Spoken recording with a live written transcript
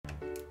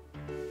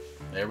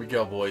There we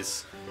go,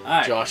 boys.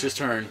 Alright. Josh's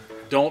turn.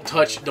 Don't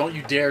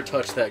you dare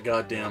touch that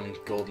goddamn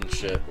golden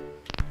shit.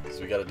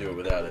 Because we gotta do it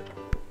without it.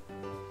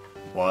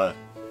 Why?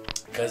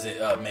 Because it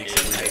makes it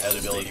so the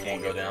edibility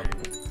won't go down.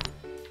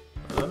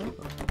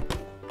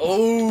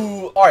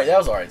 Oh! Alright, that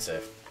was alright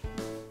save.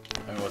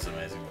 I mean, it wasn't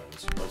amazing,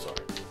 but it was alright.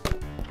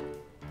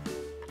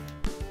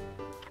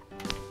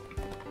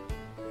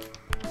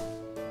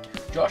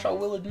 Josh, I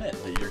will admit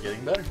that you're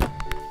getting better.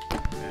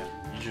 Yeah.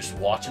 You're just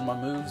watching my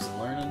moves and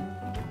learning.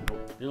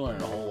 You're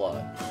learning a whole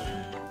lot.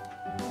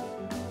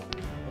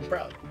 I'm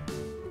proud.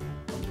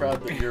 I'm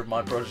proud that you're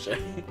my protege.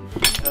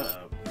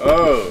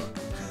 Oh!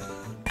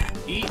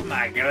 Eat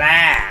my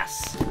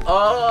glass!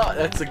 Oh,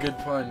 that's a good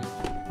pun.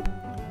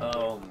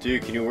 Oh.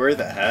 Dude, can you wear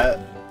the hat?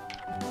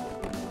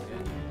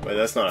 Wait,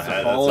 that's not a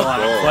hat, that's Oh, a on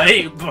a bowl.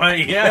 plate, but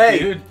yeah, Hey,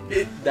 dude.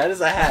 that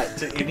is a hat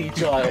to any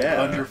child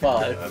Yeah. under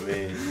 5. I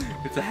mean,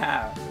 It's a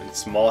hat. it's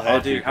small hat. Oh,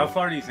 dude, people. how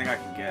far do you think I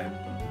can get?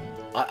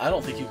 I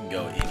don't think you can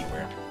go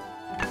anywhere.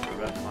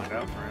 We're about to find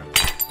out for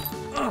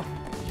him.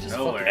 You just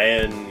Nowhere.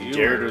 And You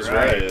Jared were was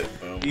right.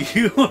 right. Boom.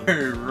 You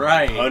were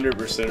right.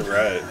 100%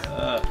 right.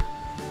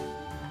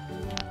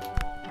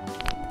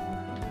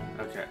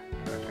 Okay.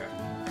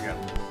 I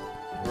got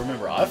this.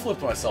 Remember, I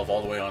flipped myself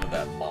all the way onto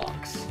that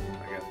box.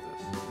 I got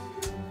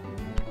this.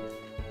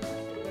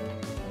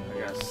 I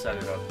gotta set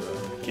it up though.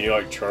 Can you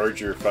like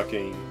charge your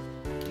fucking?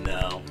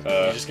 No.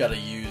 You just gotta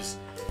use,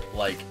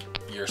 like,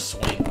 your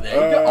swing. There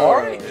you go. Oh,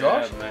 Alright,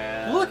 Josh. Yeah,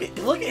 man. Look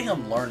at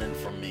him learning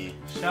from me.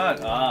 Shut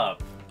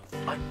up.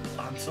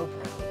 I'm so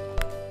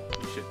proud.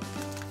 You should.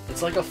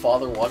 It's like a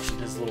father watching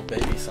his little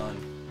baby son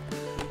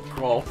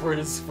crawl for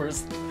his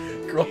first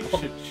crawl. You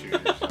should shoot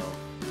yourself.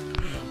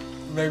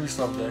 Maybe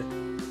someday.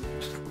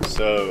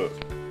 So,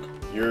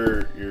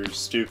 you're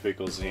Stu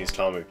Pickles and he's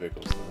Tommy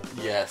Pickles.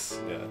 Though. Yes.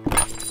 Yeah.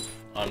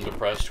 I'm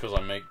depressed because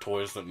I make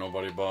toys that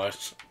nobody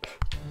buys.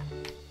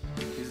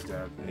 He's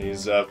dead.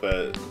 He's up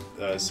at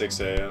 6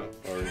 a.m.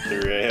 or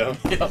 3 a.m.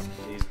 Yeah.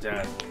 He's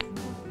dead.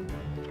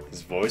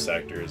 His voice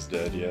actor is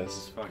dead. He's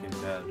Yes. fucking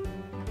dead.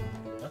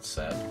 That's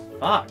sad.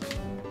 Fuck.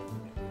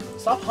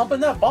 Stop humping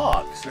that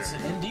box. It's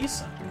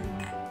indecent.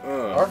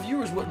 Our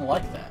viewers wouldn't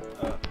like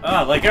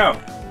that. Let go.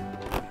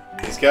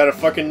 He's got a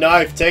fucking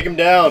knife. Take him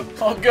down.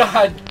 Oh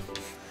god.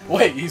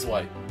 Wait, he's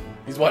white.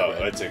 He's white Oh,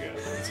 red. it's okay.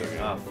 It's okay.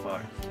 Oh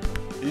fuck.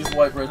 He's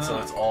white red, so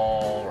it's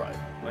all right.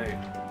 Wait.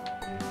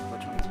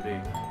 Which one's B?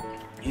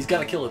 He's got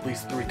to kill at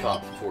least 3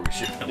 cops before we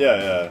shoot him.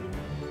 Yeah.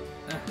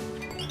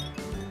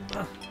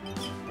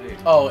 Wait.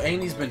 Oh,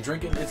 Annie's been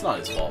drinking. It's not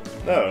his fault.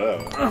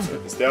 No.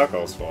 It's the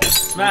alcohol's fault.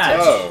 Smash.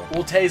 Oh.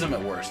 We'll tase him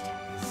at worst.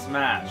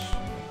 Smash.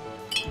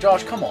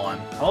 Josh, come on.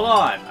 Hold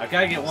on. I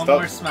gotta get one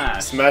Stop. more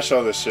smash. Smash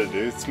all this shit,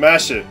 dude.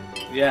 Smash it.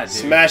 Yeah, dude.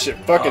 Smash it.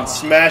 Fucking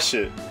smash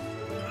it.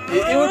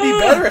 It would be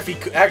better if he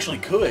actually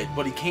could,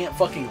 but he can't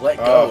fucking let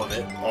go of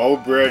it.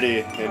 Old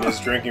Brady and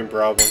his drinking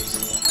problems.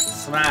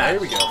 Smash. There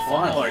we go,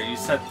 One finally. more. You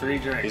said 3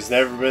 drinks. He's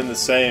never been the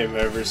same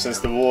ever since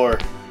the war.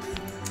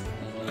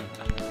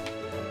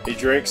 He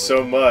drinks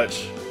so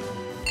much.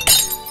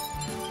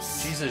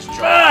 Jesus, Josh.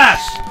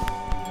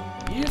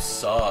 Smash! You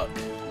suck.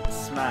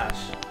 Smash.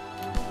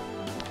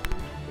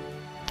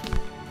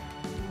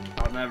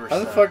 I'll never How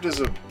the suck. fuck does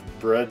a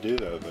bread do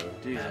that, though?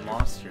 Dude, he's a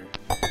monster.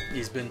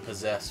 He's been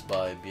possessed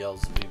by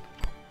Beelzebub.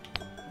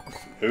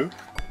 Who?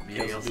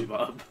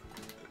 Beelzebub.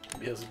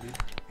 Beelzebub.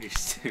 You're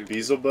stupid.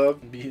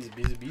 Beelzebub?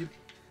 Beelzebub.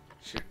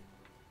 Sure.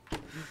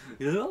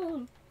 Yeah.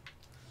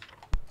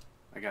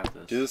 I got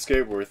this. Do the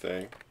skateboard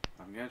thing.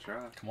 I'm gonna try.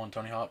 Come on,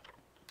 Tony Hawk.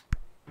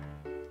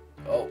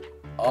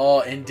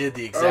 Oh, and did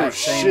the exact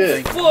same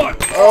shit. thing. Fuck!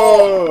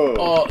 Oh!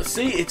 Oh,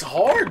 see, it's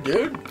hard,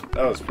 dude.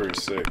 That was pretty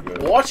sick,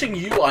 though. Watching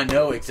you, I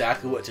know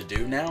exactly what to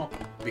do now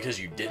because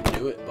you didn't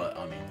do it. But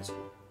I mean, it's...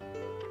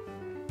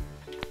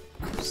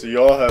 So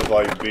y'all have,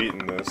 like,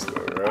 beaten this,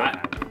 though, right?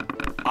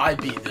 I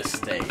beat this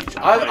stage.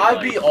 I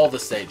beat all the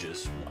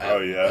stages. Oh,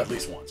 yeah? At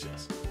least once,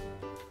 yes.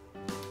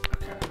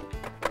 Okay.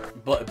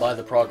 But by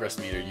the progress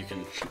meter, you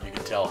can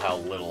tell how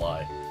little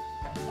I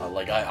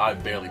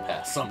barely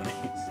passed some of these.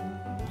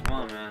 Come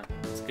on, man.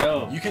 Let's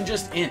go. You can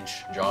just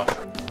inch, Josh.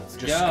 Let's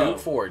Just go. scoot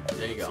forward.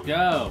 There you go. Let's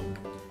go.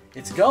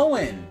 It's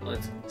going.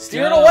 Let's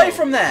Steer it go. away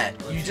from that.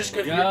 You Let's just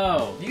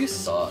go. You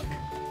suck.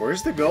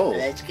 Where's the goal?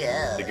 Let's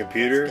go. The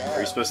computer? Let's go. Are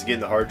you supposed to get in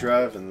the hard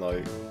drive and,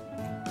 like,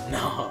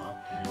 No.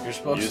 You're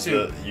supposed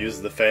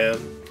use the fan?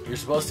 You're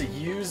supposed to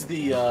use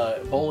the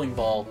bowling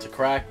ball to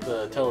crack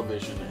the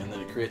television, and then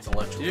it creates an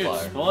electric Dude,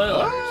 fire.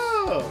 spoilers.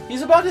 Oh!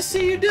 He's about to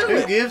see you do Who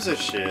it gives a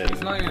shit?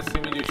 He's not gonna see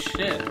me do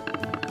shit.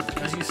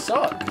 because you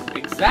suck.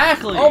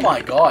 Exactly. Oh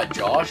my god,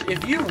 Josh!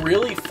 If you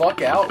really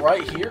fuck out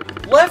right here,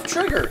 left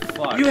trigger.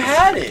 Fuck. You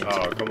had it.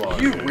 Oh, come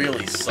on, You dude.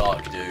 really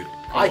suck, dude.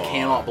 I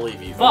cannot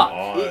believe you. Fuck.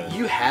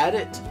 You had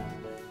it,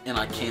 and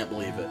I can't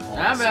believe it.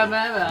 honestly.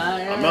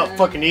 I'm not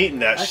fucking eating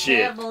that I shit.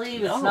 can't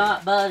believe it's No.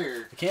 not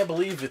butter. I can't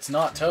believe it's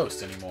not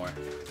toast anymore.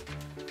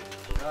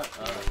 Shut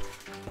up.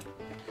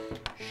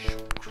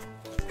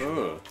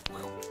 Ugh.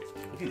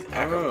 Look at these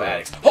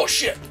acrobatics. Oh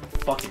shit!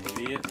 Fucking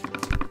idiot.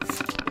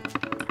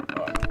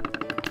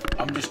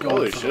 I'm just going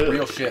Holy for shit. the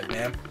real shit,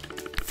 man.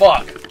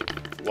 Fuck.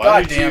 Why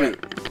God did damn you?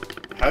 it.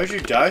 How did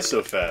you die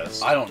so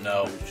fast? I don't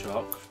know.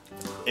 Chuck.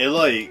 It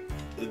like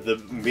the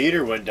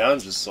meter went down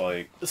just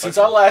like. Since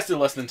I lasted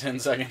less than 10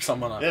 seconds, I'm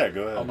gonna. Yeah,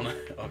 go ahead. I'm gonna.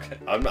 Okay.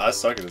 I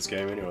suck at this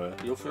game anyway.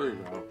 You'll figure it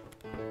out.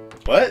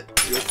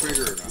 What? You'll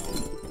figure it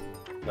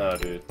out. No,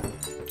 dude.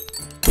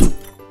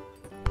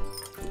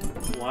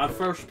 When I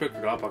first picked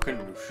it up, I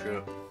couldn't do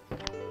shit.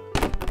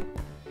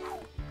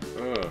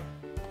 Ugh.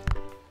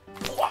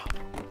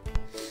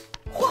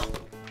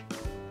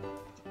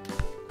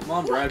 Come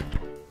on, Brad.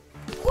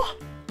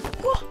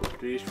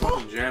 Dude, he's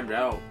fucking jammed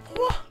out.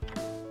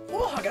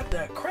 Whoa, I got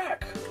that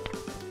crack.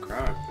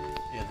 Crap.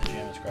 Yeah, the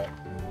jam is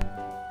cracked.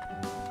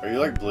 Are you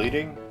like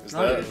bleeding? Is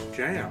No, that? it's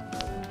jammed.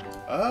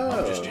 Oh.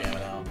 I'm just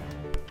jamming out.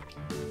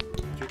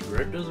 Dude,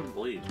 Brad doesn't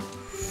bleed.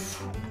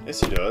 Yes,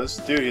 he does.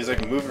 Dude, he's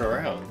like moving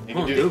around. He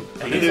can Oh, do. dude. He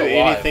can He's do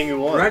alive. anything he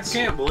Brad wants.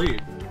 can't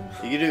bleed.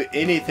 He can do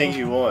anything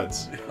he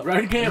wants.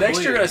 Brad can't Next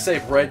bleed. you're gonna say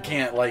bread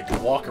can't like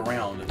walk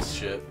around and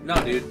shit. No,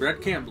 dude,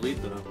 Brad can't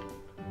bleed though.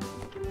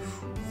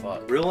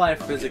 Fuck. Real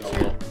life I'm physics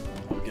getting a here. little-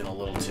 I'm getting a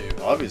little too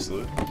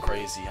Obviously.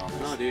 crazy on this.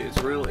 No, dude, it's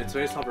real. It's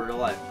based off of real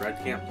life.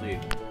 Brad can't bleed.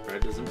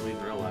 Brad doesn't bleed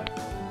in real life.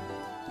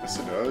 Yes,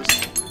 it does.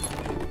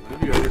 When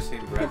have you ever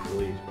seen Brad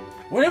bleed?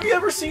 When have you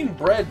ever seen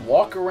bread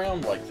walk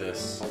around like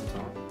this? All the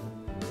time.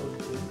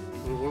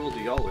 What world do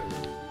y'all live in?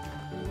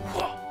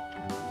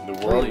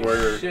 The world Holy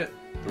where shit.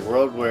 the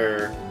world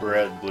where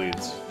bread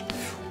bleeds.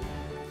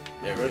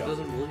 There we Brad go.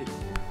 doesn't bleed.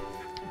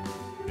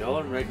 Y'all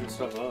are making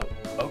stuff up.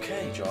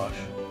 Okay, Josh.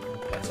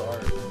 That's our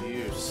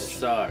You decision.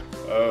 suck.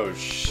 Oh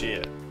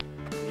shit.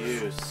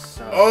 You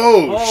suck.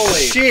 Oh Holy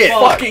shit.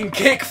 fuck. Fucking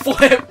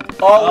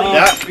kickflip! Ollie.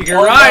 That- Your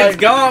Oh ride's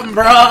my- gone,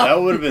 bro.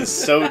 That would have been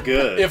so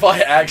good. If I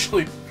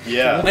actually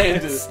Yeah.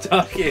 landed.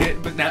 Stuck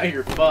it, but now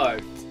you're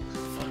fucked.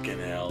 Fucking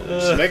hell.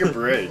 Just make a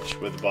bridge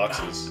with the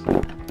boxes.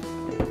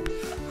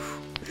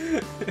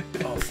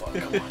 Oh fuck,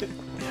 come on.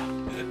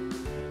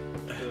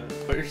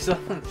 Put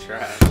yourself in the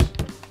trash.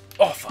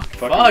 Oh fuck.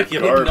 Fucking Fuck, you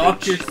garbage.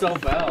 knocked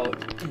yourself out.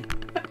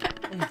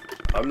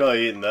 I'm not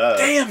eating that.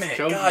 Damn it!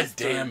 Choke God this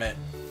damn thing. it!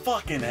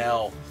 Fucking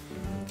hell.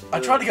 I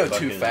tried to go too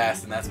Fucking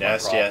fast, and that's my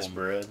Nasty ass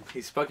problem. bread.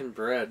 He's fucking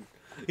bread.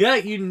 Yeah,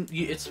 you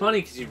it's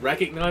funny because you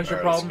recognize your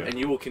Alright, let's problem go. and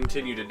you will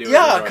continue to do it.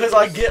 Yeah, because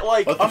I regardless. get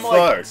like What the I'm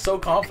like fuck? so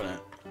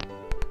confident.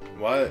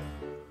 Why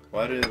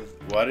did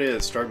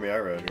it start me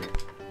out right here?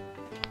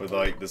 With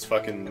like this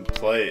fucking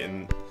plate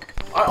and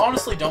I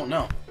honestly don't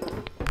know.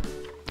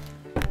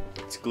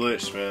 it's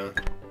glitched, man.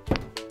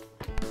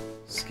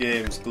 This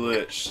game's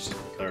glitched.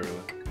 Not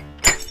really.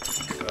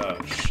 Oh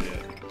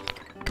shit.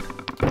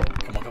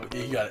 Come on,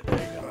 you got it. There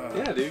you go.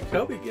 Yeah, dude,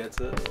 Kobe gets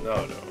it.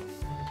 No, no.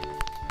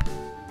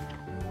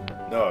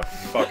 No, I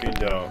fucking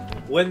don't.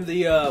 When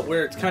the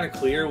where it's kind of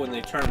clear when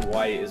they turn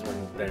white is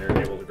when they're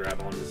able to grab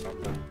onto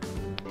something.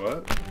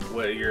 What?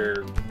 What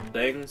your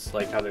things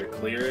like how they're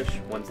clearish.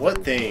 Once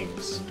What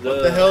things? The-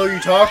 What the hell are you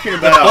talking the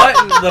about?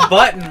 the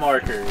button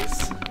markers.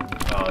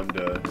 Oh, I'm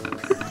done.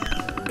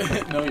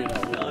 No, you're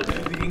not. Oh,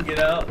 dude, you can get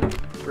out.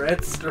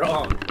 Bread's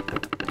strong.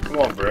 Come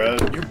on, Brad.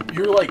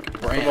 You're like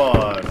brand. Come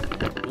on.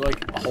 You're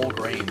like a whole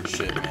grain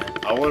shit, man.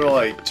 I want to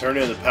like turn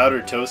into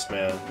powdered toast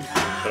man,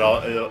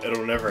 but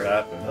it'll never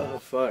happen. Oh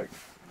fuck.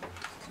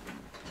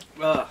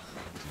 Ugh.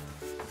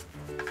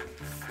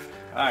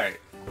 Alright.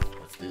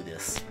 Let's do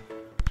this.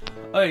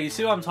 Oh, you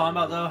see what I'm talking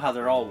about though? How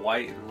they're all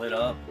white and lit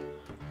up.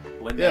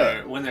 When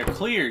they're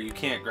clear, you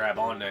can't grab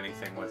onto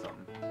anything with them.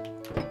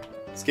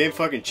 This game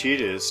fucking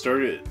cheated. It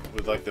started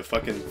with like the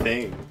fucking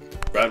thing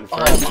right in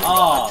front Oh of my me.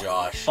 god,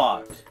 Josh.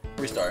 Fuck.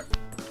 Restart.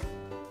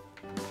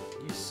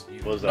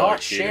 You Was that not like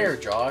cheating? share,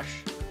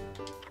 Josh.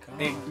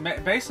 It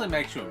God. basically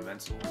makes you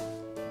invincible.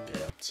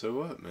 Yeah. So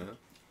what, man?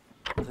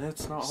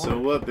 That's not So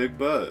what, big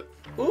butt?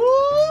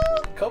 Ooh,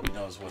 Kobe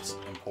knows what's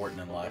important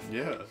in life.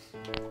 Yeah.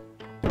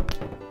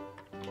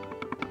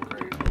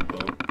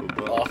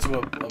 great. Off to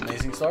an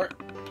amazing start.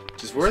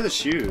 Just wear the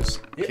shoes.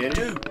 Yeah, Can't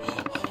you?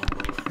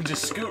 dude.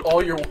 Just scoot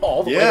all the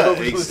way Yeah, over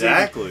to the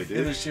exactly, seat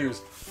in the dude.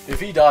 shoes. If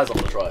he dies, I'm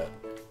gonna try it.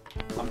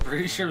 I'm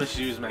pretty sure the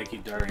shoes make you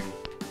dirty.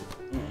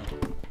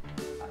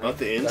 Not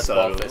the That's inside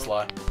of bald-faced it.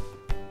 lie.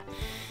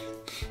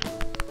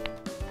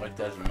 Like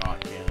that's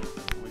not canon.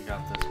 We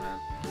got this, man.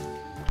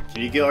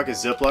 Can you get like a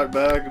Ziploc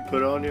bag and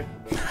put it on you?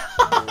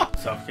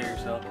 Suffocate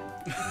yourself.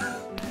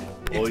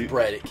 It's Well, you-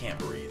 bread. It can't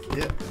breathe.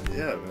 Yeah,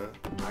 yeah, man.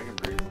 I can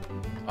breathe.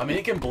 I mean,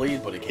 it can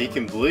bleed, but it can't. He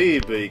can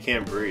bleed, but he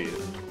can't breathe.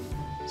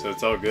 So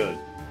it's all good.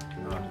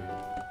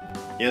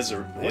 He has a,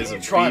 he What has are a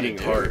you trying to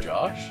beating do, heart.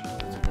 Josh?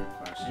 That's a good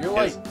question. You're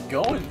Yes. like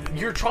going.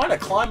 You're trying to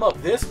climb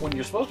up this when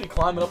you're supposed to be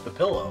climbing up the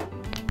pillow.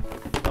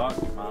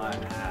 Fuck my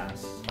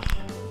ass.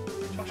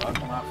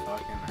 Fuck my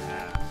fucking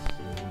ass.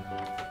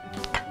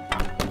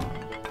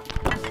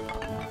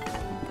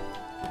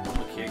 I'm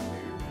a king,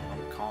 dude.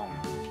 I'm calm.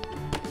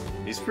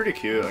 He's pretty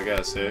cute, I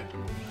gotta say.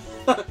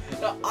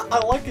 I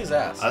like his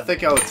ass. I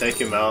think I would take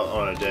him out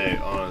on a date,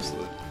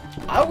 honestly.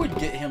 I would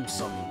get him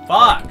some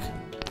Fuck!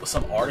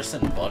 some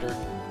artisan butter.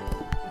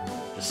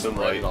 Just Some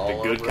spread like it all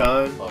the good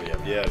over him. kind. Oh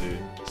yeah, Yeah, dude.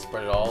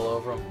 Spread it all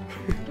over him.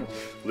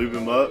 Lube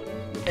him up.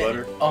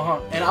 butter.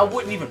 And I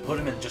wouldn't even put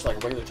him in just like a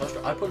regular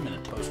toaster. I put him in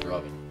a toaster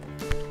oven.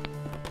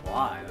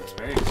 Why? That's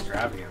very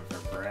extravagant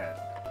for bread.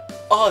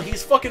 Oh,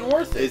 he's fucking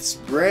worth it. It's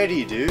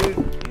bready,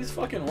 dude. He's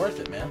fucking worth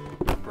it, man.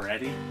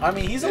 Bready? I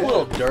mean, he's a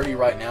little dirty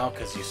right now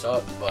because you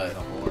suck, but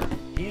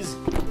he's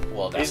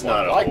that's He's why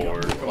not I like a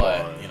whore. him. Come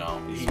But on. you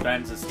know, He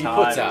spends his he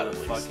time puts out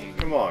with at least. fucking...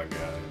 Come on,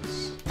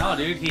 guys. No,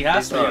 dude, he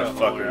has He's to be not a a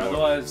fucking whore. whore.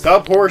 Otherwise...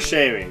 Stop horse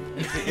shaming.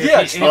 If,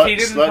 Yeah, if slut- he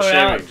didn't slut put it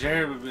out, shaming.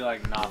 Jared would be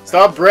like, nah.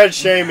 Stop bread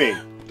shaming.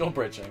 don't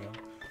bread shame him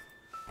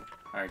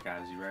Alright,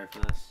 guys, you ready for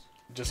this?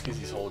 just because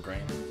he's whole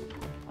grain.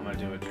 I'm gonna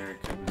do what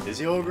Jared could. Is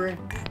he whole grain?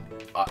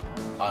 I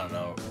don't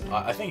know.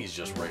 I think he's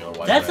just regular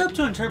white That's bread. up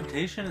to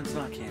interpretation. It's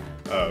not canon.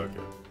 Oh,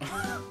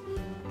 okay.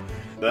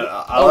 That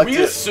I Are like we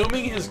to.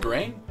 assuming his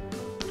grain?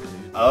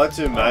 I like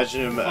to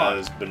imagine him fuck.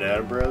 as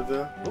banana bread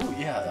though, Oh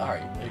yeah, all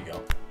right, there you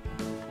go.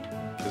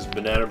 because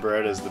banana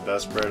bread is the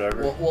best bread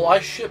ever. Well, I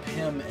ship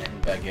him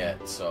and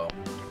baguette, so.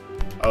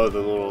 Oh, the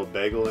little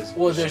bagel is.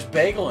 Well, there's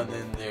bagel and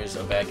then there's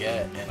a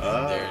baguette and then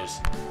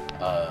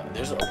Ah.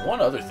 there's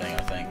one other thing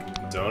I think.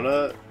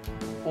 Donut.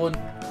 Well,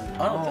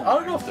 I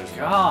don't know if there's one.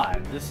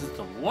 God, this is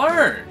the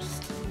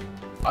worst.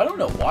 I don't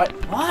know why.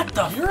 What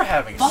the You're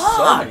having so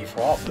fuck? many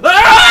problems.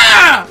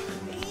 Ah!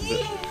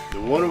 The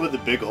one with the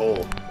big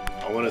hole.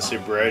 I want to see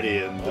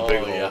bready and the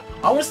big hole.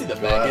 I want to see the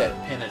Go baguette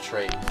ahead.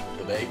 penetrate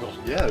the bagel.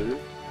 Yeah, dude.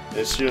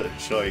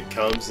 She like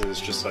comes and it's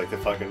just like the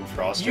fucking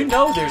frosting. You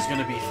know there's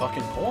gonna be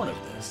fucking porn of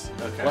this.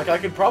 Okay. Like I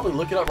could probably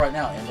look it up right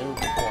now and there will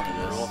be porn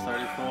of Rule this.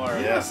 34.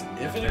 Yes,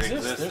 if it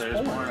exists, there's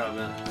porn. more of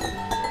it.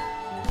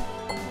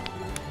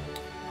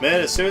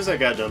 Man, as soon as I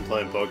got done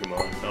playing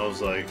Pokemon, I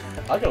was like,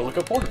 I gotta look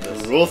up porn of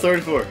this. Rule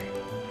 34.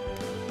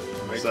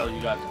 Wait till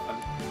you got done.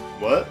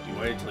 What? You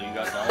waited till you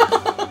got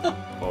done.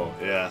 Oh,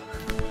 yeah.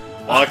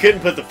 Well, I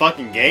couldn't put the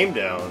fucking game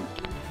down,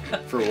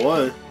 for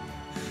one.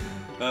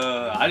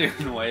 I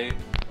didn't wait.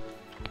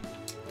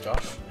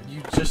 Josh,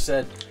 you just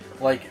said,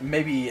 like,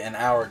 maybe an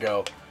hour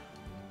ago,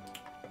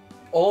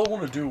 all I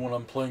want to do when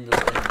I'm playing this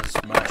game is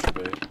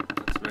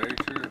masturbate. That's very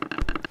true.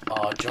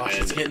 Oh, Josh,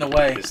 And it's getting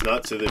away. It's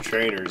not to the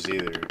trainers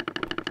either.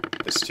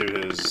 It's to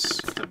his...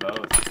 It's to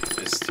both.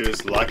 It's to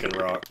his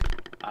Lycanroc.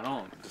 I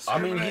don't I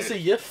mean, discriminate. he's a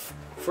yiff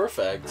fur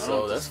fag, I so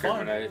don't that's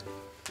fine. discriminate.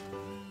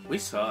 We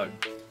suck.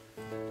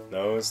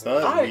 No, it's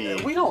not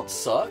me. We don't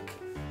suck.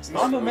 It's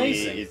not I'm me,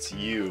 amazing. it's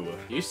you.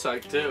 You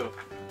suck too.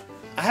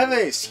 I have an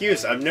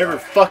excuse. I've never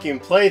fucking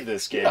played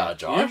this game. Yeah,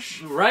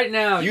 Josh. Right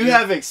now, You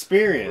have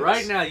experience.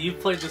 Right now,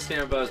 you've played this game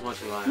about as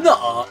much as I have.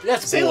 Nuh-uh,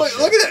 that's See, bullshit.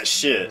 look at that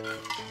shit.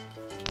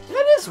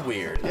 That is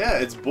weird. Yeah,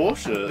 it's Who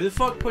bullshit. the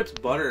fuck puts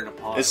butter in a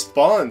pot? It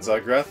spawns,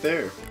 like, right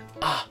there.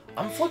 Ah,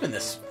 I'm flipping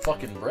this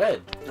fucking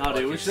bread. No, Like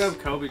dude, we it's- should have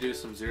Kobe do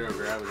some zero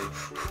gravity.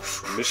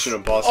 Mission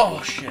Impossible.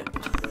 Oh, shit.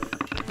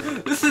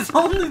 This is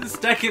only the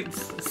second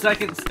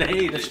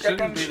stage. It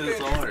shouldn't be this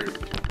stage. hard.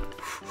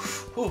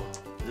 Whew.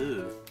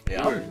 Ew.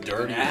 Yeah, You're I'm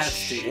dirty as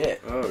nasty.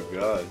 shit. Oh,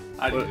 God.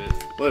 I do What,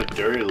 this. what a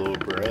dirty little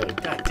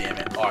bread. God damn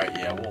it. Alright,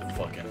 yeah, we'll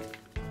fucking...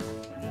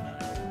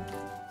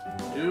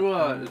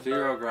 Do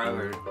zero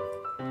gravity.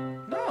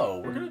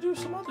 No, we're gonna do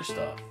some other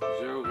stuff.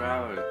 Zero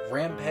gravity.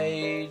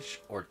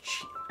 Rampage or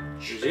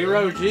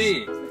Zero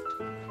G.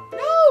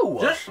 No!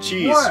 Just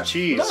Cheese, what?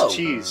 cheese, No.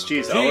 cheese,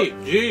 cheese.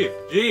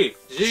 G.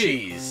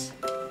 cheese.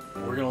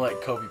 We're gonna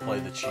let Kobe play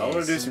the cheese. I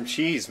want to do some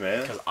cheese,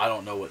 man. Because I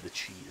don't know what the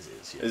cheese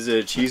is yet. Is it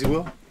a cheese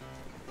wheel?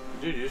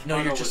 Dude, you just No,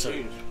 found you're out just what a-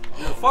 cheese.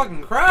 You're a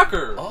fucking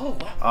cracker. Oh,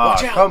 wow. Ah,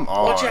 Watch out. come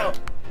on. Watch out.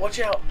 Watch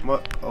out.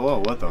 What? Oh,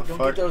 what the Don't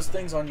fuck? get those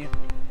things on you.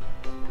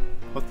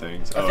 What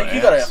things? I Oh, think you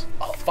ants.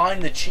 gotta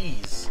find the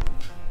cheese.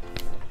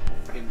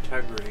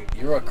 Integrity.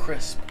 You're a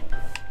crisp.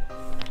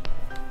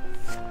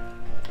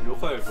 You'll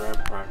play a graham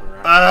cracker,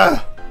 right?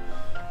 Ah!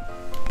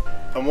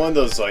 I'm one of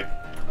those, like,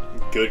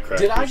 good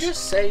crackers. Did I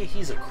just say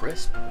he's a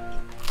crisp?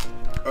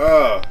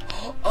 Ah!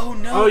 Oh,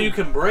 no. Oh, you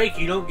can break.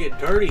 You don't get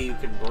dirty. You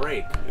can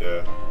break.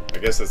 Yeah. I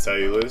guess that's how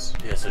you lose.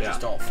 Yeah, so Yeah.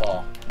 just don't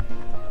fall.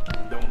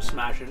 Don't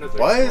smash into things.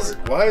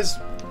 Why is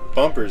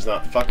bumpers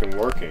not fucking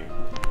working?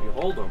 You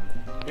hold them?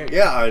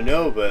 Yeah, I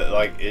know, but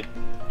like it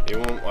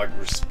won't like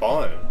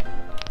respond.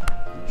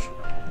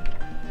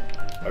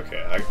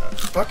 Okay, I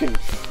fucking.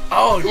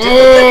 Oh, dude,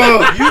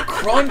 Ugh. you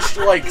crunched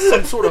like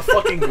some sort of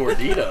fucking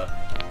gordita.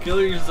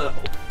 Kill yourself.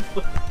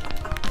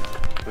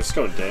 I'm just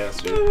gonna dance,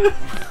 dude.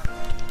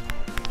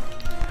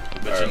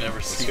 But Alright, you never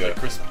let's see go. the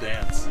crisp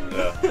dance.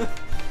 Yeah.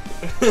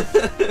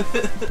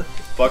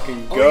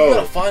 Fucking Oh, go. you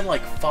gotta find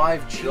like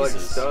 5 cheeses. You're like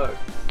stuck.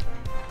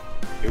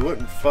 It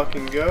wouldn't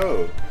fucking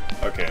go.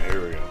 Okay,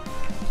 here we go.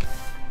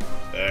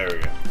 There we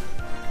go.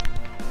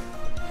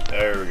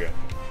 There we go.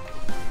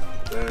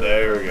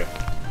 There we go.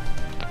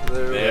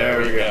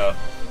 There we go.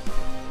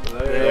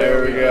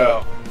 There we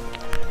go.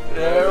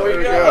 There we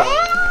we go.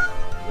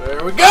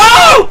 There we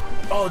go!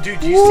 Oh, dude,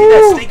 do you see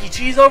that stinky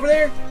cheese over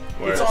there?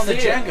 Where? It's on the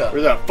See it. Jenga.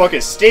 Where's that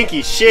fucking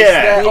stinky shit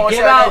that- at? They Oh, it's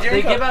give on out. the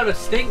They Jenga. give out a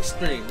stink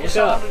stream. It's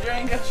Look on up. the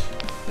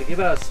Jenga. They give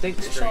out a stink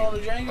It's stream. on the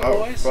Jenga,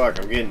 Oh boys. fuck,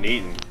 I'm getting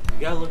eaten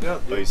You gotta look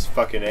up, by dude. these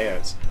fucking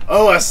ants.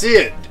 Oh, I see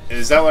it.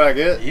 Is that what I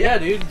get? Yeah,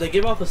 dude. They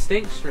give off a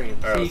stink stream.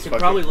 Alright, So you let's can fucking-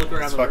 probably look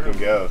around let's the room. fucking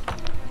go.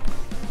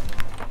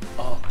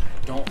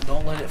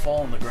 Don't let it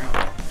fall on the ground.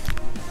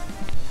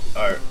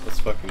 Alright, let's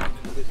fucking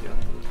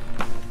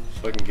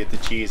get the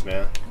cheese,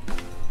 man.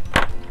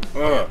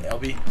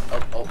 LB.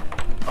 Oh.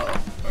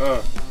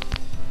 Uh.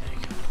 There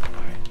you go.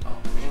 Alright. Oh.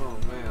 Oh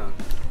man.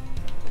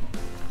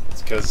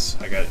 It's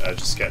because I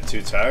just got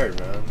too tired,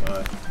 man.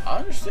 I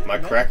understand. My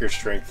man. cracker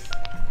strength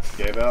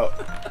gave out.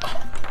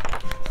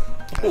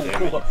 God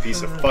damn it, you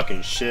piece of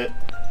fucking shit.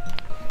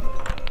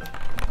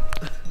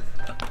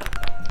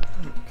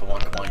 Come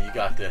on, you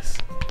got this.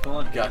 Come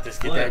on, You got this.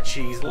 Get flip, that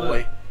cheese, flip,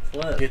 boy.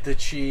 Flip. Get the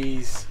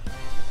cheese.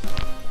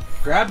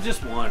 Grab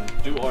just one.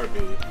 Do RB.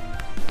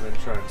 And then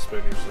try and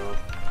spin yourself.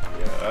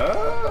 Yeah.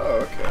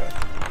 Oh, okay.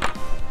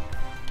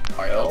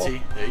 Alright,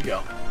 LT. There you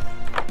go.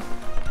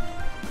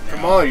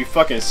 Come on, you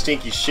fucking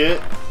stinky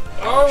shit.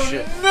 Oh,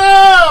 shit.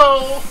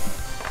 No!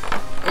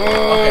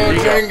 Oh, Okay,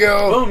 there you go.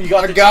 Django. Boom, you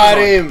got the got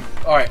cheese on. him.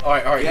 Alright. Here,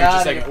 just a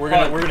Got second. him.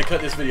 We're gonna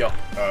cut this video.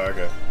 Oh,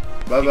 okay.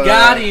 Bye bye.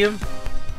 Got him.